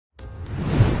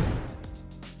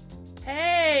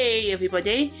Hey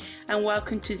everybody, and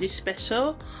welcome to this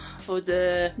special for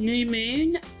the new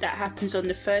moon that happens on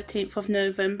the 13th of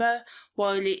November,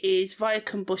 while it is via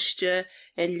combustion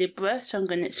in Libra. So I'm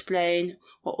going to explain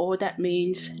what all that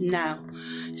means now.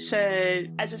 So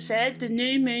as I said, the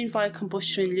new moon via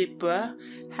combustion in Libra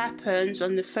happens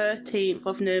on the 13th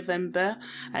of November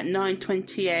at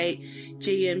 9:28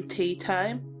 GMT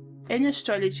time. In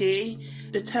astrology,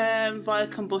 the term via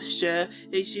combustion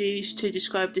is used to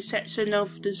describe the section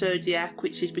of the zodiac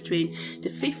which is between the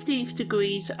 15th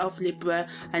degrees of Libra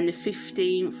and the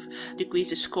 15th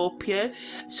degrees of Scorpio.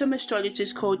 Some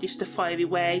astrologers call this the fiery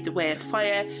way, the way of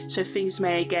fire, so things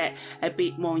may get a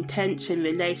bit more intense in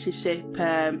relationship,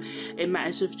 in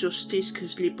matters of justice,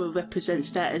 because Libra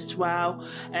represents that as well,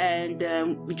 and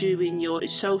during your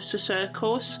social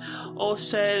circles.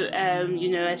 Also,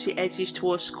 as it edges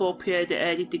towards Scorpio, the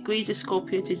early degrees of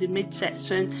Scorpio to the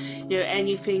midsection,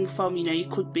 anything from, you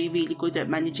could be really good at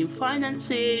managing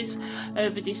finances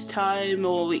over this time,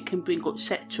 or it can bring up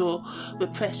sexual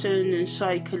repression and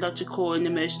psychological and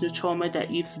emotional trauma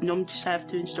that you've numbed yourself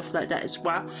to and stuff like that as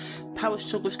well. Power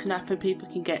struggles can happen, people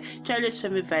can get jealous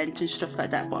and revenge and stuff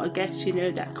like that, but I guess,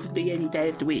 that could be any day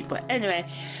of the week. But anyway,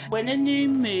 when a new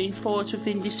moon falls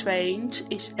within this range,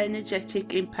 its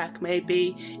energetic impact may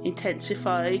be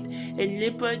intensified. In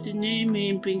Libra, the new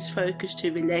moon brings focus to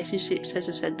relationships, as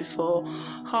I said before,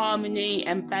 harmony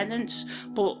and balance,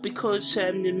 but because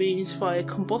the moon is via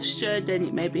combustion, then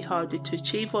it may be harder to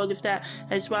achieve all of that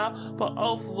as well. But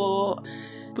overall,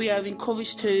 we are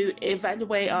encouraged to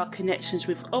evaluate our connections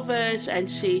with others and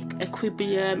seek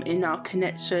equilibrium in our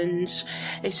connections.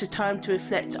 It's a time to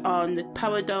reflect on the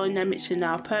power dynamics in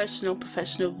our personal,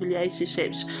 professional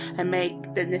relationships and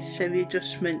make the necessary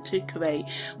adjustment to create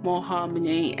more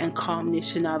harmony and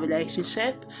calmness in our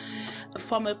relationship.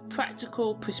 From a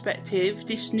practical perspective,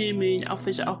 this new moon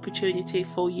offers an opportunity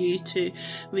for you to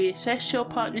reassess your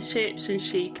partnerships and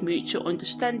seek mutual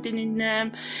understanding in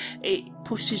them. It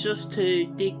pushes us to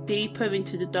dig deeper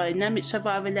into the dynamics of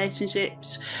our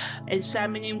relationships,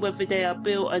 examining whether they are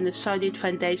built on a solid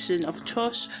foundation of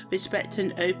trust, respect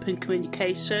and open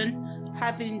communication.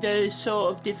 Having those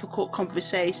sort of difficult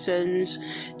conversations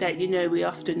that we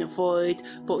often avoid,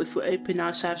 but if we open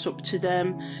ourselves up to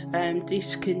them,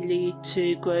 this can lead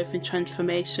to growth and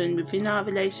transformation within our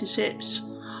relationships.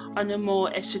 On a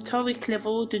more esoteric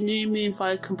level, the new moon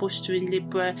via combustion in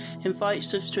Libra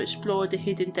invites us to explore the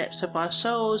hidden depths of our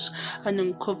souls and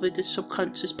uncover the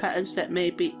subconscious patterns that may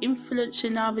be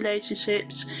influencing our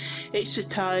relationships. It's a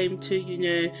time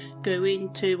to, go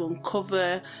into,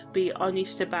 uncover, be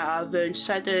honest about our own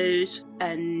shadows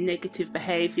and negative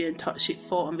behaviour and toxic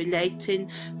thought and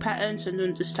relating patterns, and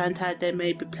understand how they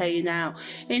may be playing out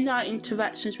in our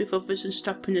interactions with others and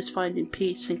stopping us finding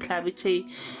peace and clarity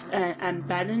and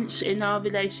balance in our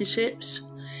relationships.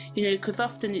 Because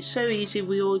often it's so easy,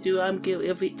 we all do, I'm guilty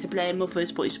of it, to blame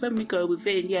others, but it's when we go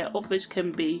within, others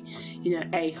can be,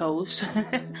 a-holes.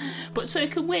 But so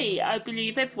can we, I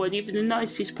believe everyone, even the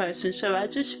nicest person. So I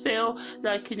just feel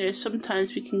like,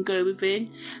 sometimes we can go within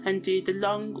and do the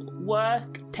long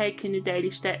work, taking the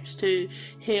daily steps to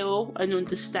heal and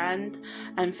understand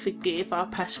and forgive our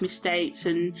past mistakes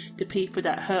and the people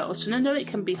that hurt us. And I know it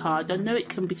can be hard, I know it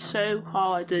can be so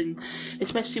hard, and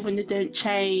especially when they don't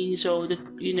change or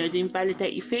they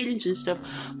invalidate your feelings and stuff.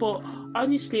 But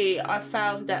honestly, I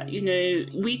found that,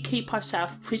 we keep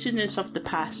ourselves prisoners of the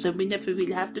past, and we never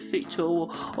really have the future, or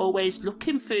always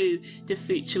looking through the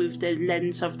future with the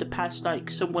lens of the past,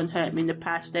 like someone hurt me in the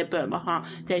past, they burnt my heart,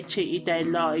 they cheated, they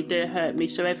lied, they hurt me,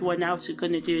 so everyone else is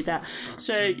going to do that.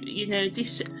 So,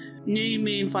 this new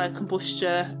moon via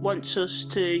combustion wants us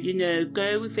to,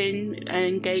 go within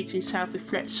and engage in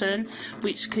self-reflection,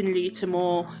 which can lead to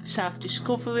more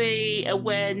self-discovery,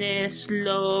 awareness,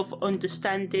 love,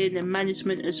 understanding and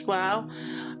management as well.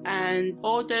 And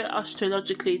although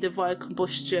astrologically the via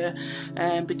combustion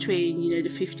between the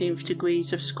 15th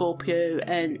degrees of Scorpio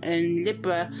and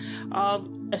Libra are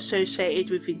associated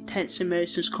with intense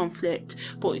emotions, conflict,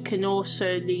 but it can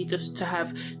also lead us to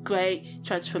have great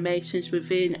transformations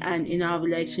within and in our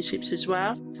relationships as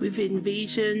well, within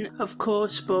reason of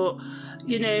course. But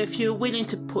if you're willing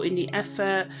to put in the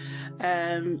effort,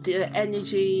 the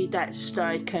energy that's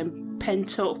like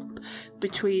pent up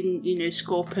between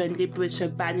Scorpio and Libra, so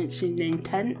balancing the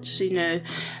intents,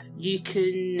 you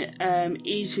can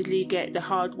easily get the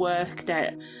hard work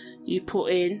that you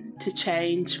put in to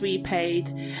change repaid,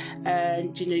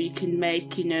 and you can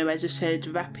make as I said,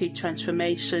 rapid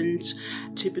transformations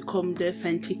to become the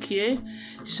authentic you.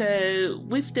 So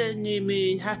with the new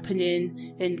moon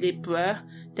happening in Libra,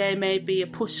 there may be a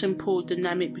push and pull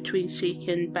dynamic between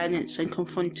seeking balance and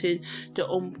confronting the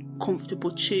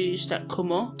uncomfortable truths that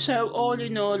come up. So all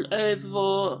in all,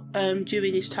 overall,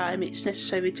 during this time, it's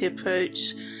necessary to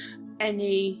approach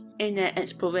any inner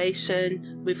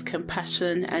exploration with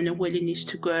compassion and a willingness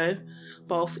to grow,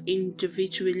 both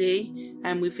individually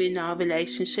and within our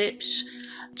relationships.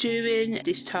 During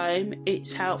this time,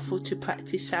 it's helpful to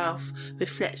practice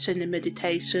self-reflection and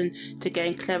meditation to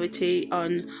gain clarity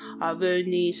on our own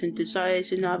needs and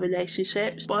desires in our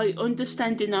relationships. By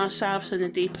understanding ourselves on a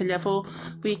deeper level,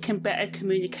 we can better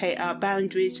communicate our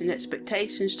boundaries and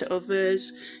expectations to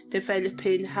others,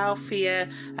 developing healthier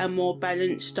and more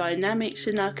balanced dynamics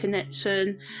in our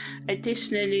connection.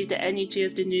 Additionally, the energy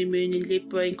of the new moon in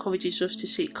Libra encourages us to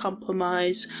seek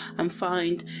compromise and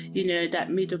find, that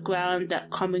middle ground, that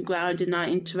common ground in our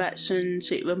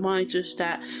interactions. It reminds us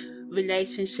that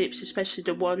relationships, especially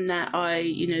the one that I,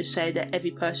 say that every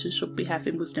person should be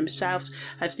having with themselves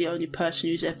as the only person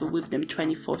who's ever with them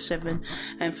 24/7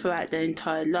 and throughout their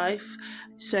entire life.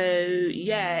 So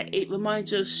it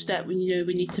reminds us that we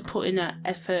need to put in that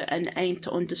effort and aim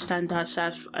to understand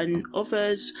ourselves and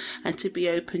others, and to be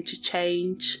open to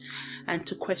change and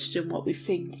to question what we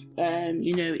think,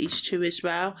 is true as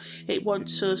well. It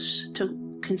wants us to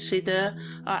consider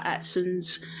our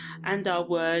actions and our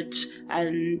words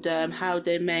and how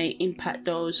they may impact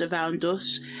those around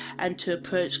us, and to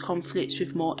approach conflicts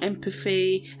with more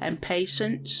empathy and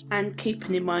patience, and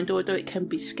keeping in mind, although it can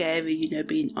be scary,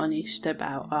 being honest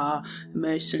about our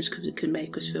emotions, because it can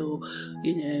make us feel,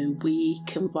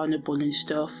 weak and vulnerable and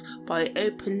stuff. By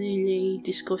openly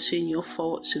discussing your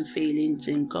thoughts and feelings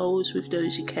and goals with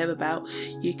those you care about,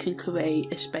 you can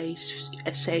create a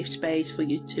safe space for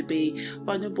you to be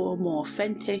vulnerable, more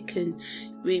authentic. And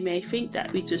we may think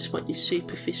that we just want this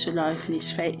superficial life and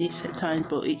this fakeness at times,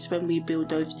 but it's when we build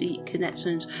those deep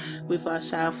connections with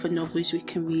ourselves and others we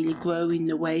can really grow in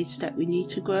the ways that we need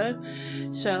to grow.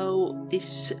 So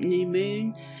this new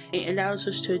moon, it allows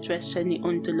us to address any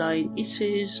underlying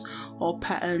issues or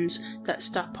patterns that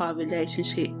stop our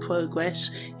relationship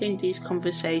progress. In these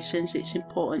conversations, it's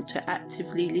important to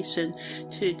actively listen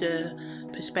to the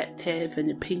perspective and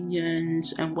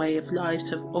opinions and way of life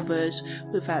of others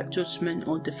without judgment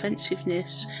or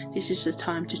defensiveness. This is the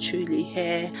time to truly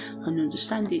hear and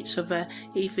understand each other,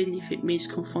 even if it means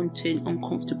confronting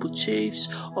uncomfortable truths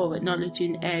or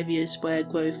acknowledging areas where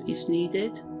growth is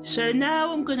needed. So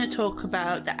now I'm going to talk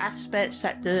about the aspects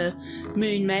that the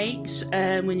moon makes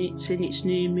when it's in its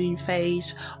new moon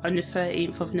phase on the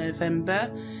 13th of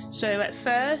November. So at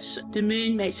first, the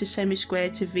moon makes a semi-square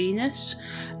to Venus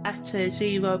at a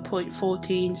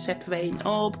 0.14 separating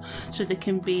orb, so there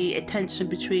can be a tension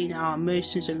between our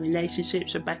emotions and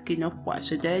relationships. So backing up what I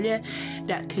said earlier,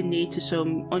 that can lead to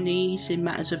some unease in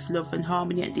matters of love and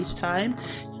harmony at this time.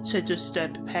 So just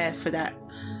prepare for that.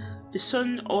 The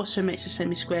Sun also makes a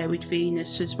semi-square with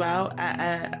Venus as well at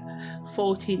a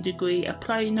 14-degree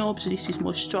applying orb, so this is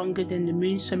more stronger than the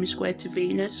Moon semi-square to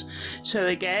Venus. So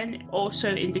again,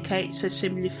 also indicates a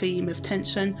similar theme of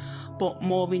tension, but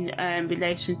more in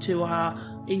relation to our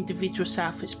individual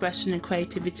self-expression and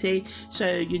creativity.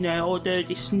 So, although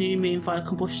this new moon via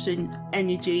combustion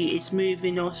energy is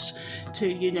moving us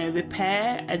to,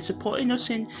 repair and supporting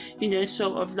us in,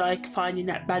 sort of like finding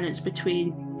that balance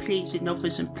between pleasing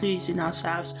others and pleasing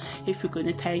ourselves, if we're going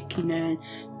to take,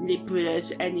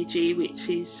 Libra's energy, which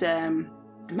is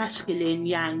masculine,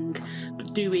 yang,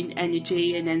 doing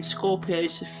energy, and then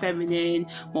Scorpio's the feminine,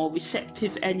 more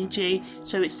receptive energy.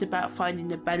 So it's about finding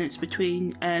the balance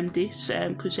between this,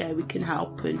 because we can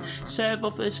help and serve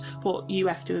others, but you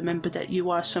have to remember that you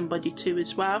are somebody too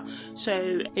as well.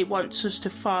 So it wants us to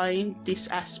find this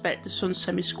aspect, the Sun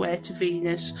semi-square to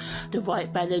Venus, the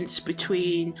right balance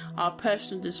between our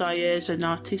personal desires and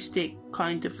artistic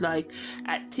kind of like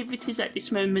activities at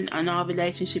this moment, and our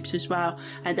relationships as well,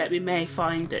 and that we may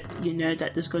find that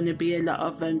that there's going to be a lot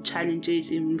of challenges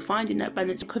in finding that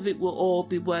balance, because it will all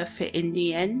be worth it in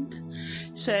the end.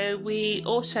 So we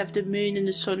also have the Moon and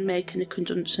the Sun making a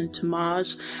conjunction to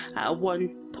Mars at a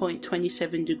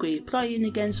 1.27 degree applying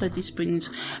again, so this brings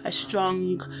a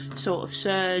strong sort of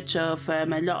surge of a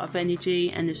lot of energy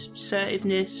and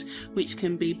assertiveness, which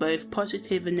can be both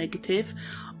positive and negative.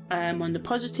 On the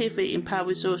positive, it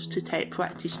empowers us to take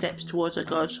proactive steps towards our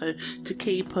goals, so to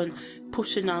keep on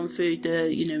pushing on through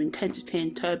the, intensity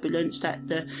and turbulence that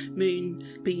the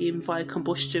moon being via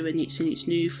combustion and it's in its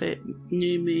new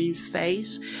moon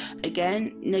phase.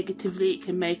 Again, negatively, it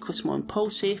can make us more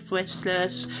impulsive,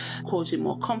 restless, causing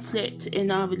more conflict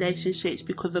in our relationships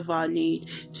because of our need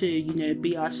to,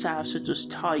 be ourselves, or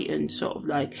just heightened sort of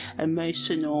like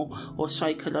emotional or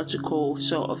psychological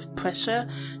sort of pressure.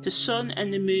 The sun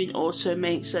and the moon also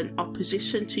makes an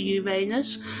opposition to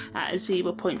Uranus at a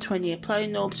 0.20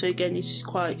 applying orb. So again, this is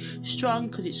quite strong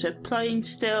because it's applying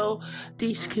still.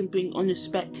 This can bring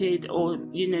unexpected or,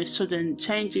 sudden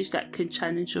changes that can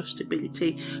challenge your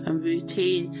stability and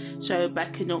routine. So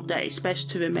backing up that it's best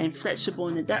to remain flexible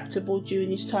and adaptable during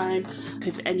this time,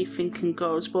 because anything can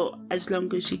go, but as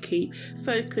long as you keep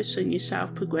focus on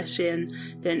yourself progressing,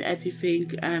 then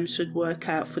everything should work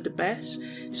out for the best.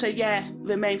 So yeah,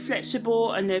 remain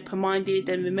flexible and open-minded,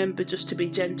 and remember just to be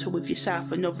gentle with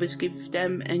yourself and others. Give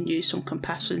them and you some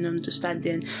compassion,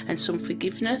 understanding and some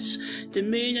forgiveness. The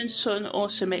moon and sun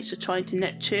also makes a trine to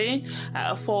Neptune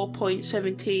at a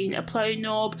 4.17 applying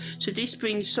orb, so this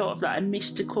brings sort of like a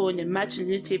mystical and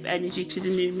imaginative energy to the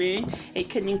new moon. It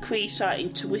can increase our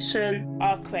intuition,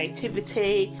 our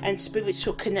creativity and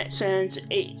spiritual connections.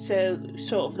 It's a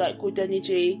sort of like good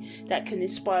energy that can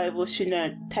inspire us,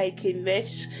 taking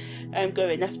risks and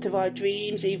going after our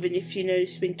dreams, even if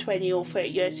it's been 20 or 30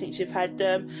 years since you've had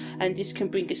them, and this can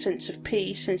bring a sense of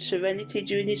peace and serenity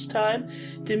during this time.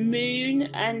 The moon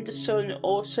and the sun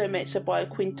also makes a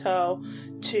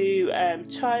bioquintile to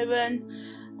Chiron,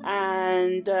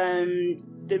 and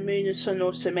the moon and sun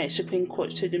also makes a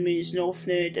quinquage to the moon's north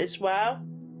node as well.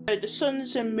 So the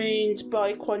sun's and moon's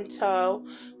biquintile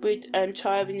with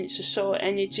Chiron, it's a solar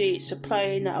energy, it's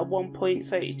applying at a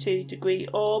 1.32 degree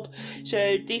orb.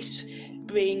 So this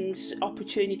brings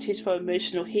opportunities for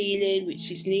emotional healing,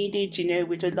 which is needed,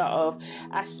 with a lot of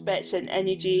aspects and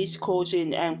energies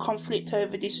causing conflict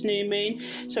over this new moon.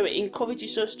 So it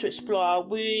encourages us to explore our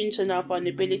wounds and our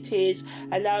vulnerabilities,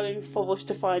 allowing for us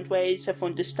to find ways of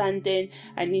understanding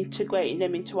and integrating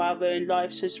them into our own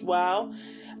lives as well.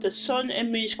 The sun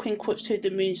and moon's quinquage to the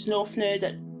moon's north node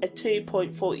at a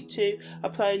 2.42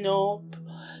 applying orb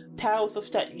tells us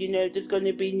that, there's going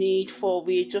to be need for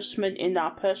readjustment in our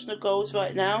personal goals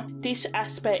right now. This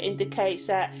aspect indicates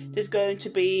that there's going to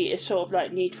be a sort of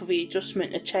like need for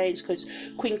readjustment, a change, because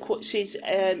quinquage's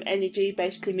energy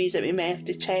basically means that we may have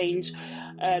to change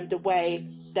the way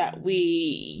that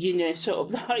we, sort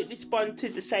of like respond to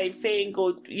the same thing,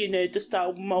 or, just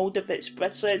our mode of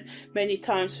expression many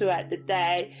times throughout the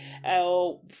day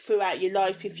or throughout your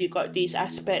life if you've got these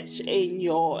aspects in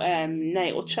your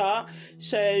natal chart.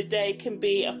 So there can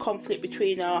be a conflict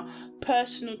between our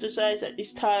personal desires at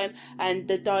this time and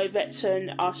the direction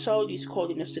our soul is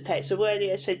calling us to take. So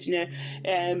earlier I said,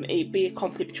 it'd be a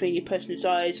conflict between your personal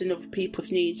desires and other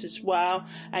people's needs as well,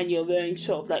 and your own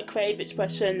sort of like crave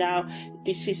expression. Now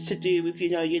this is to do with,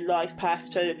 your life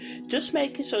path. So just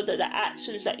making sure that the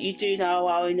actions that you do now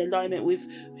are in alignment with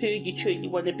who you truly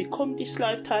want to become this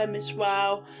lifetime as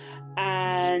well.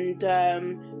 And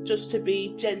just to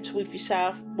be gentle with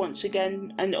yourself once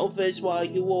again and others while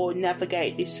you all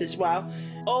navigate this as well.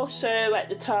 Also at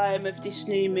the time of this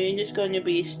new moon there's going to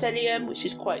be a stellium, which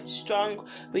is quite strong,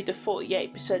 with a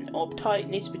 48% orb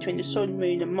tightness between the sun,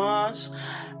 moon and Mars.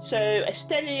 So a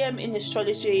stellium in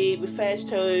astrology refers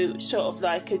to sort of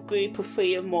like a group of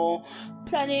 3 or more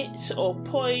planets or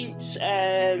points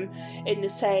in the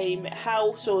same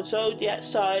house or zodiac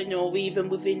sign, or even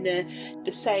within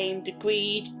the same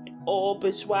degree orb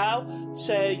as well.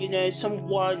 So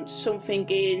something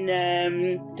in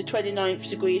the 29th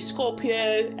degree of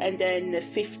Scorpio, and then the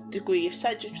 5th degree of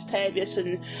Sagittarius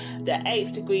and the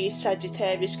 8th degree of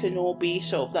Sagittarius can all be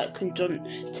sort of like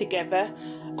conjunct together,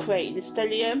 creating a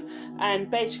stellium. And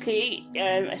basically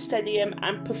a stellium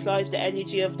amplifies the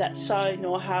energy of that sign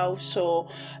or house or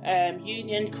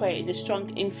union, creating a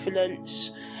strong influence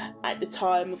at the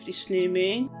time of this new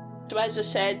moon. So as I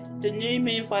said, the new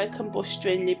moon via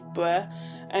combustion in Libra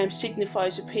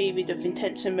signifies a period of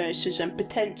intense emotions and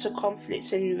potential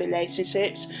conflicts in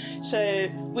relationships. So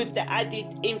with the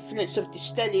added influence of the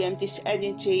stellium, this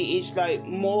energy is like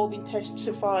more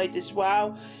intensified as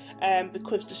well.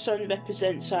 Because the sun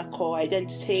represents our core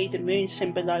identity, the moon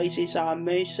symbolises our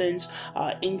emotions,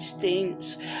 our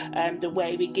instincts, the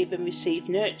way we give and receive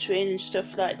nurturing and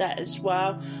stuff like that as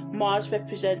well. Mars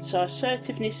represents our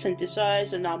assertiveness and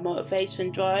desires and our motivation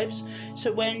drives.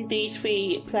 So when these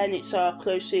 3 planets are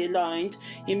closely aligned,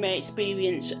 you may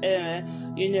experience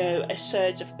a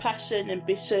surge of passion,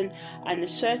 ambition and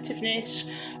assertiveness.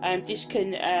 This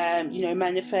can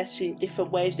manifest in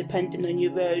different ways depending on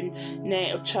your own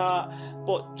natal chart,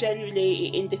 but generally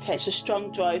it indicates a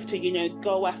strong drive to,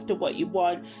 go after what you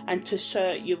want and to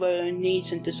assert your own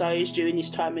needs and desires during this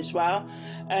time as well.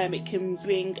 It can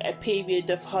bring a period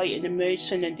of heightened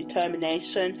emotion and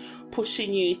determination,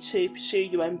 pushing you to pursue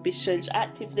your ambitions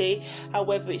actively.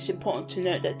 However, it's important to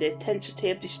note that the intensity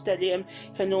of this stellium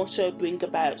can also bring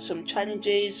about some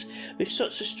challenges. With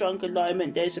such a strong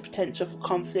alignment, there's a potential for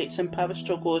conflicts and power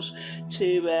struggles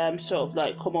to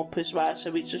come up as well,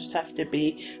 so we just have to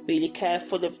be really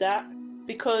careful of that,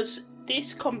 because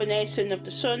this combination of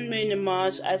the Sun, Moon and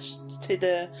Mars adds to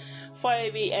the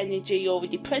fiery energy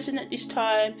already present at this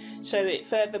time, so it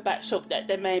further backs up that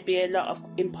there may be a lot of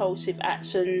impulsive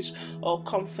actions or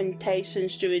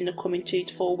confrontations during the coming 2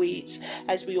 to 4 weeks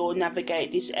as we all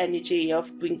navigate this energy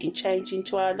of bringing change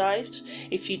into our lives.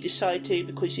 If you decide to,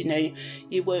 because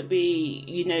you won't be,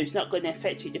 it's not going to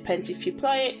affect you, depends if you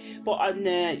apply it, but on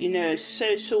the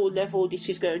social level, this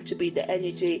is going to be the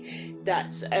energy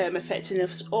that's affecting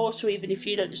us also. Even if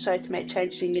you don't decide to make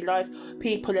changes in your life,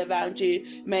 people around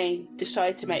you may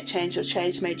decide to make change, or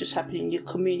change may just happen in your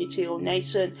community or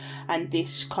nation, and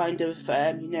this kind of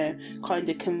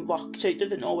can rock. So it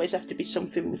doesn't always have to be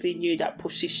something within you that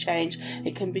pushes change,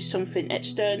 it can be something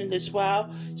external as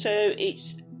well. So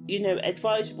it's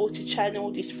advisable to channel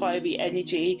this fiery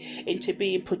energy into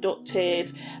being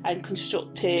productive and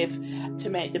constructive to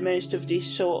make the most of this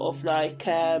sort of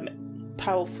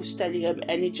powerful stellium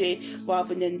energy,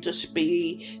 rather than just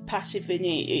be passive in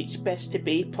it. It's best to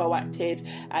be proactive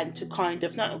and to kind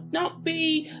of not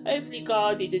be overly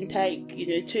guarded and take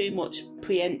too much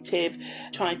preemptive,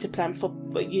 trying to plan for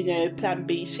plan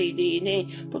B, C, D and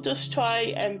E, but just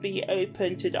try and be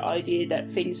open to the idea that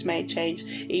things may change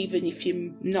even if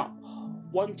you're not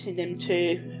wanting them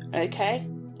to. Okay.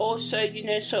 Also,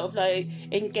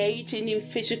 engaging in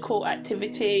physical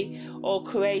activity or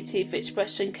creative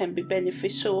expression can be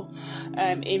beneficial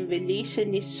in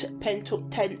releasing this pent-up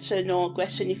tension or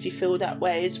aggression if you feel that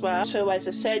way as well. So as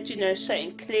I said,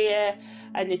 setting clear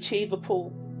and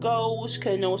achievable goals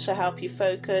can also help you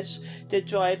focus the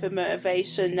drive and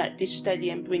motivation that this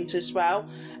stellium brings as well.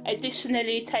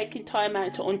 Additionally, taking time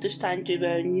out to understand your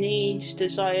own needs,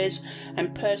 desires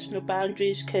and personal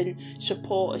boundaries can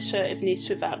support assertiveness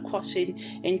without crossing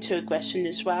into aggression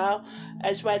as well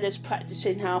as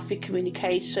practicing healthy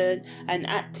communication and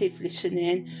active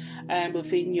listening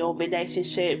within your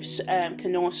relationships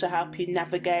can also help you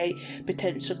navigate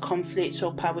potential conflicts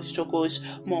or power struggles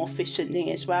more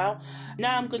efficiently as well.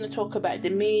 Now I'm going to talk about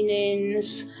the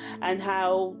meanings and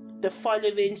how the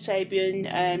following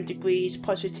Sabian degrees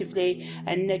positively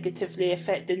and negatively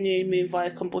affect the new moon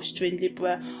via combustion in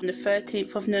Libra on the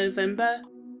 13th of November.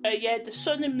 The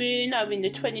Sun and Moon are in the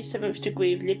 27th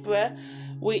degree of Libra,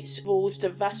 which rules the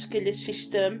vascular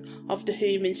system of the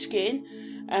human skin.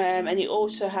 And it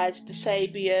also has the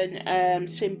Sabian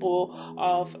symbol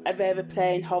of an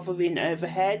aeroplane hovering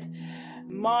overhead.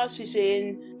 Mars is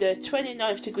in the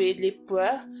 29th degree of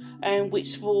Libra,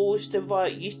 which rules the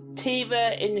right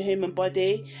utera in the human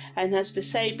body and has the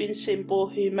Sabian symbol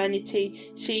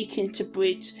humanity seeking to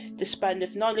bridge the span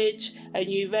of knowledge. And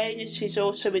Uranus is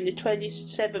also in the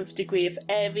 27th degree of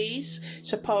Aries,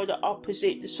 so polar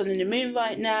opposite the Sun and the Moon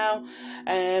right now,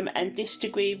 and this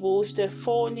degree rules the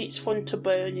fornix frontal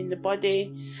bone in the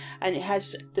body, and it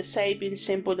has the Sabian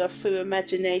symbol of through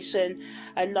imagination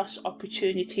and lost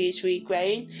opportunities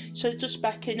regained. So just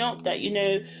backing up that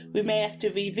we may have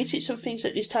to revisit some things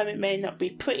at this time. It may not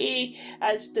be pretty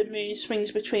as the moon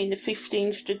swings between the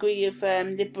 15th degree of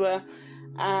Libra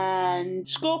and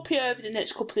Scorpio over the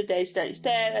next couple of days that it's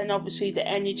there, and obviously the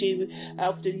energy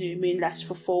of the new moon lasts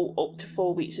for up to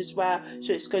 4 weeks as well,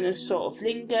 so it's going to sort of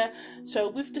linger. So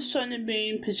with the Sun and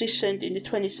Moon positioned in the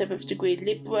 27th degree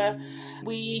Libra,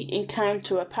 we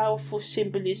encounter a powerful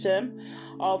symbolism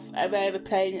of an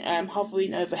aeroplane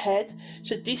hovering overhead.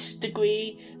 So this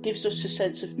degree gives us a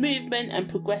sense of movement and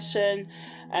progression,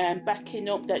 backing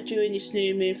up that during this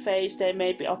new moon phase there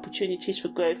may be opportunities for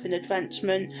growth and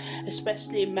advancement,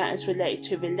 especially in matters related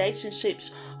to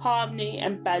relationships, harmony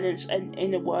and balance, and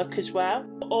inner work as well.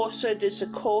 Also there's a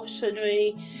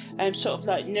cautionary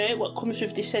note what comes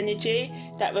with this energy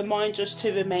that reminds us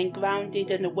to remain grounded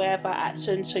and aware of our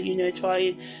actions. So try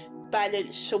and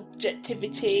balance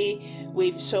subjectivity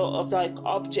with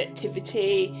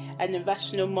objectivity, and the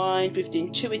rational mind with the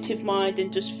intuitive mind,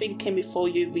 and just thinking before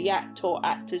you react or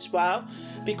act as well,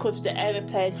 because the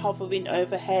aeroplane hovering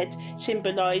overhead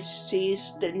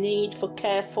symbolises the need for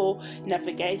careful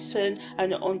navigation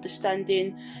and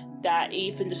understanding that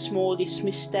even the smallest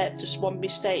misstep, just one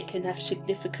mistake, can have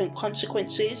significant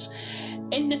consequences.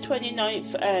 In the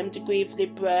 29th degree of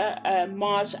Libra,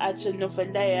 Mars adds another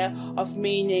layer of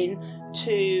meaning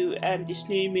to this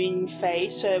new moon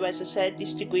phase. So as I said,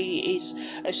 this degree is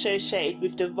associated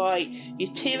with the right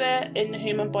Utira in the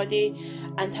human body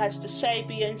and has the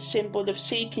Sabian symbol of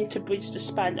seeking to bridge the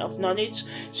span of knowledge.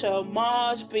 So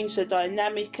Mars brings a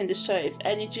dynamic and assertive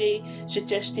energy,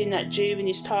 suggesting that during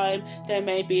this time there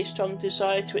may be a strong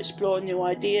desire to explore new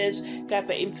ideas,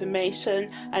 gather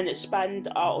information and expand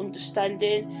our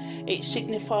understanding. It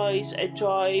signifies a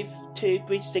drive to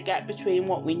bridge the gap between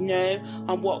what we know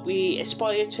and what we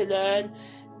aspire to learn.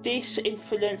 This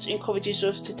influence encourages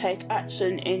us to take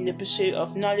action in the pursuit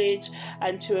of knowledge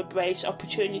and to embrace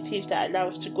opportunities that allow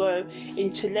us to grow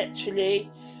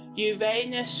intellectually.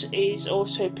 Uranus is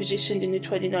also positioned in the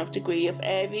 29th degree of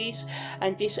Aries,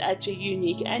 and this adds a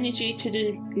unique energy to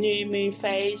the new moon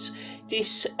phase.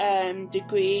 This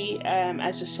degree,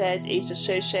 as I said, is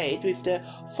associated with the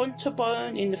frontal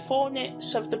bone in the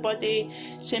fornix of the body,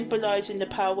 symbolising the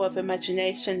power of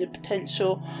imagination, the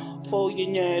potential for,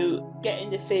 getting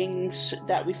the things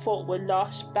that we thought were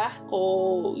lost back,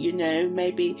 or,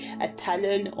 maybe a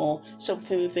talent or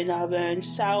something within our own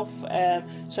self,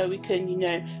 so we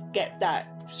can, get that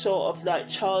sort of like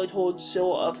childhood,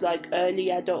 sort of like early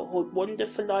adulthood wonder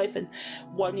for life and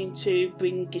wanting to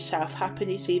bring yourself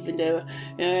happiness, even though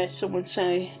someone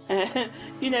say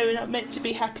we're not meant to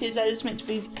be happy as others, meant to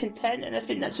be content, and I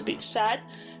think that's a bit sad,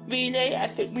 really. I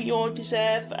think we all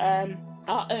deserve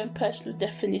our own personal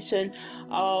definition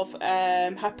of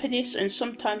happiness, and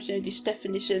sometimes this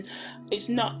definition is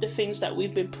not the things that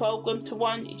we've been programmed to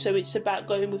want. So it's about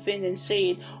going within and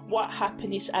seeing what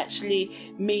happiness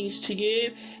actually means to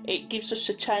you. It gives us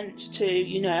a chance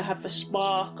to have a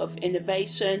spark of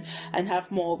innovation and have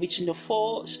more original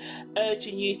thoughts,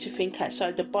 urging you to think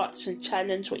outside the box and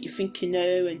challenge what you think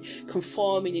and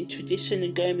conforming in tradition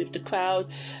and going with the crowd.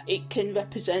 It can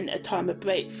represent a time of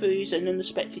breakthroughs and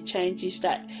unexpected changes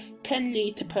that can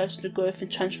lead to personal growth and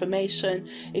transformation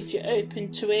if you're open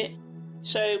to it.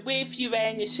 So with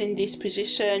Uranus in this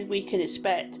position, we can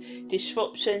expect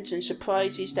disruptions and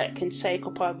surprises that can shake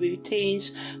up our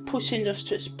routines, pushing us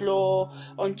to explore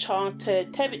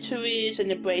uncharted territories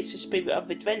and embrace the spirit of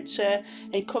adventure,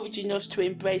 encouraging us to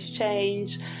embrace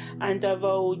change and our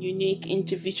own unique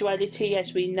individuality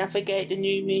as we navigate the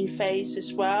new moon phase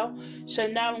as well. So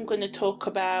now I'm going to talk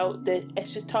about the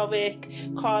esoteric,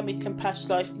 karmic and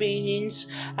past life meanings,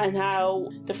 and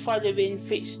how the following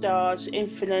fixed stars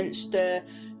influence the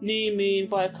new moon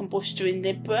via combustion in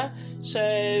Libra. So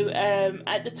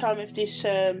at the time of this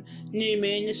new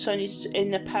moon, the sun is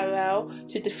in a parallel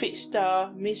to the fixed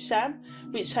star Mizam,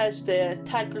 which has the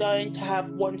tagline to have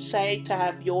one say, to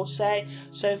have your say.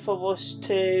 So for us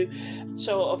to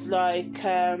sort of like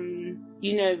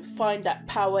find that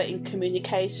power in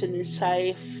communication and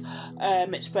safe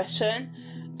expression.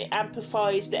 It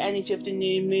amplifies the energy of the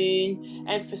new moon,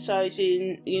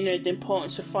 emphasising, the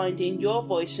importance of finding your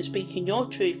voice and speaking your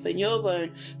truth and your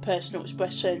own personal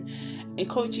expression,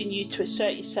 encouraging you to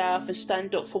assert yourself and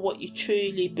stand up for what you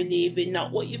truly believe in,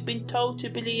 not what you've been told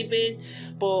to believe in,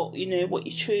 but, what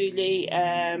you truly,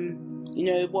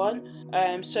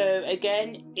 want. So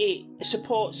again, it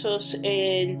supports us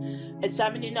in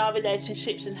examining our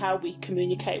relationships and how we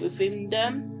communicate within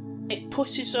them. It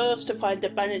pushes us to find a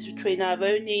balance between our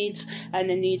own needs and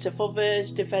the needs of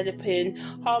others, developing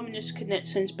harmonious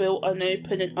connections built on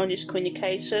open and honest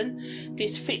communication.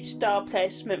 This fixed star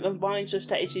placement reminds us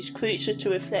that it is crucial to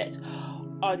reflect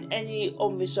on any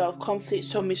unresolved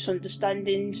conflicts or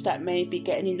misunderstandings that may be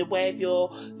getting in the way of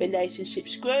your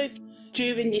relationship's growth.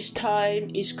 During this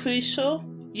time is crucial.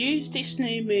 Use this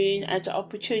new moon as an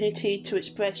opportunity to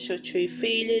express your true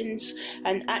feelings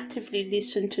and actively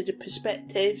listen to the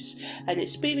perspectives and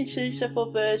experiences of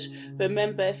others.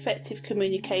 Remember, effective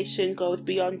communication goes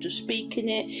beyond just speaking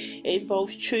it. It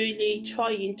involves truly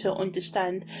trying to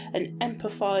understand and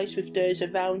empathise with those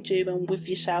around you and with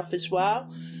yourself as well.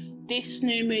 This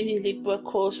new moon in Libra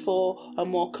calls for a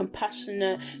more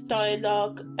compassionate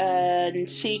dialogue and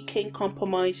seeking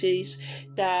compromises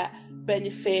that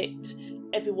benefit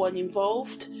everyone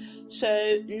involved.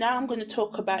 So now I'm going to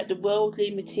talk about the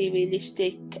worldly,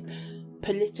 materialistic,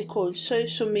 political and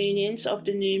social meanings of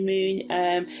the new moon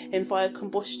in via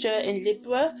combustion in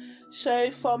Libra.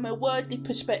 So from a worldly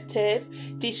perspective,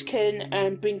 this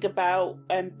can bring about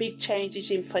big changes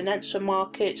in financial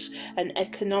markets and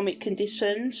economic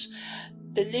conditions.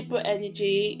 The Libra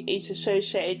energy is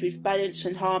associated with balance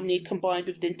and harmony, combined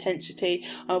with the intensity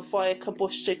of via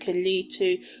combustion can lead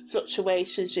to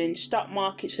fluctuations in stock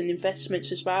markets and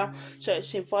investments as well. So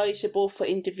it's advisable for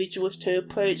individuals to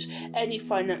approach any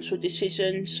financial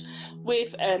decisions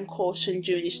with caution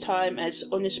during this time, as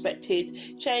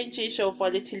unexpected changes or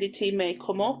volatility may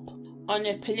come up. On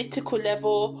a political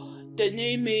level, the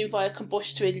new moon via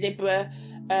combustion in Libra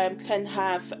can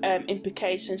have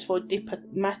implications for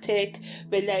diplomatic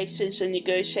relations and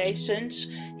negotiations.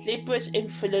 Libra's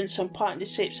influence on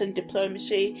partnerships and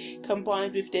diplomacy,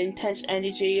 combined with the intense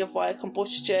energy of via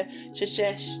combustion,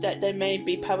 suggests that there may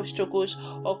be power struggles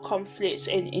or conflicts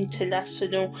in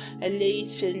international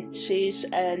alliances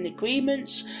and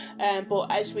agreements.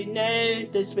 But as we know,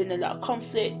 there's been a lot of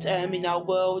conflict in our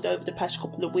world over the past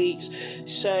couple of weeks.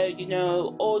 So,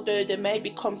 although there may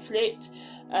be conflict,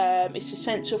 it's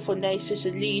essential for nations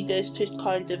and leaders to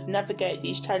kind of navigate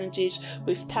these challenges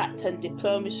with tact and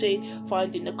diplomacy,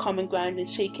 finding the common ground and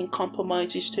seeking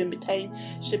compromises to maintain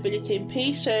stability and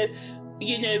peace. So,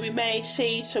 we may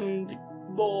see some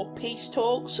more peace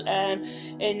talks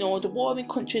in all the warring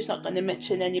countries. Not going to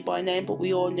mention any by name, but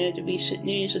we all know the recent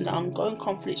news and the ongoing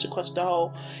conflicts across the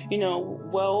whole,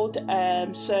 world.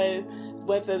 So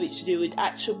whether it's to do with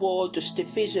actual war, just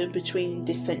division between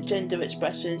different gender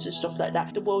expressions and stuff like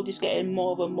that. The world is getting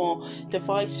more and more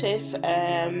divisive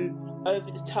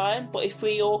over the time, but if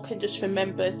we all can just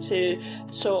remember to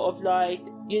sort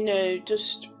of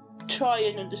just try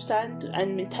and understand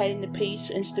and maintain the peace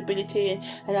and stability,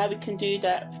 and how we can do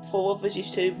that for others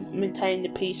is to maintain the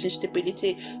peace and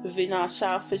stability within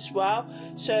ourselves as well.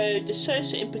 So the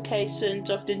social implications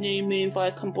of the new moon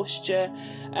via combustion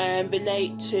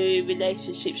relate to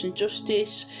relationships and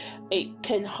justice. It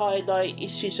can highlight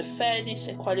issues of fairness,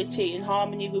 equality and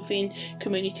harmony within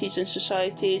communities and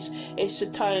societies. It's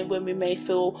a time when we may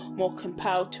feel more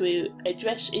compelled to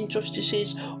address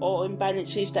injustices or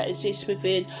imbalances that exist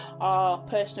within our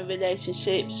personal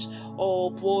relationships or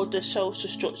broader social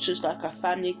structures like our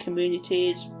family,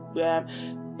 communities,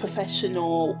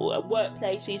 professional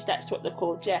workplaces. That's what they're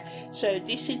called, yeah. So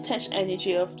this intense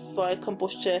energy of via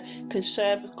combustion can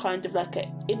serve kind of like an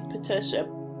impetus, a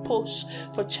push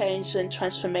for change and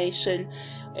transformation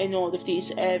in all of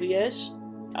these areas.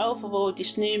 Overall,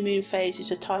 this new moon phase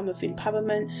is a time of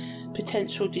empowerment,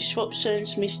 potential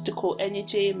disruptions, mystical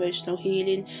energy, emotional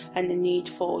healing and the need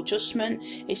for adjustment.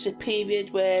 It's a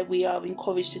period where we are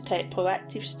encouraged to take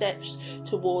proactive steps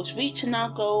towards reaching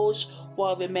our goals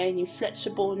while remaining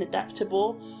flexible and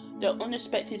adaptable. The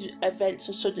unexpected events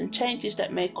and sudden changes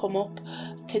that may come up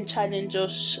can challenge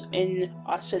us in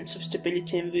our sense of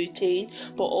stability and routine,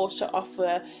 but also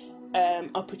offer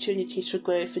opportunities for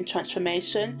growth and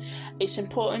transformation. It's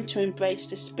important to embrace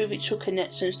the spiritual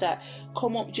connections that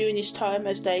come up during this time,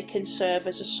 as they can serve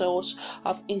as a source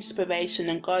of inspiration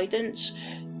and guidance.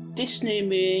 This new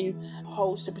moon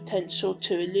holds the potential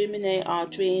to illuminate our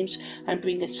dreams and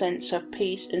bring a sense of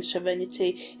peace and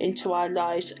serenity into our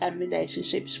lives and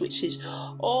relationships, which is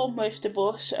all most of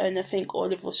us, and I think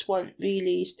all of us want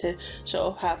really, is to sort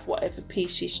of have whatever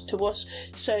peace is to us.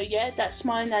 So yeah, that's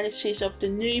my analysis of the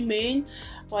new moon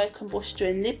via combustion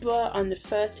in Libra on the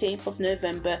 13th of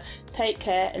November. Take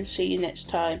care and see you next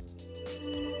time.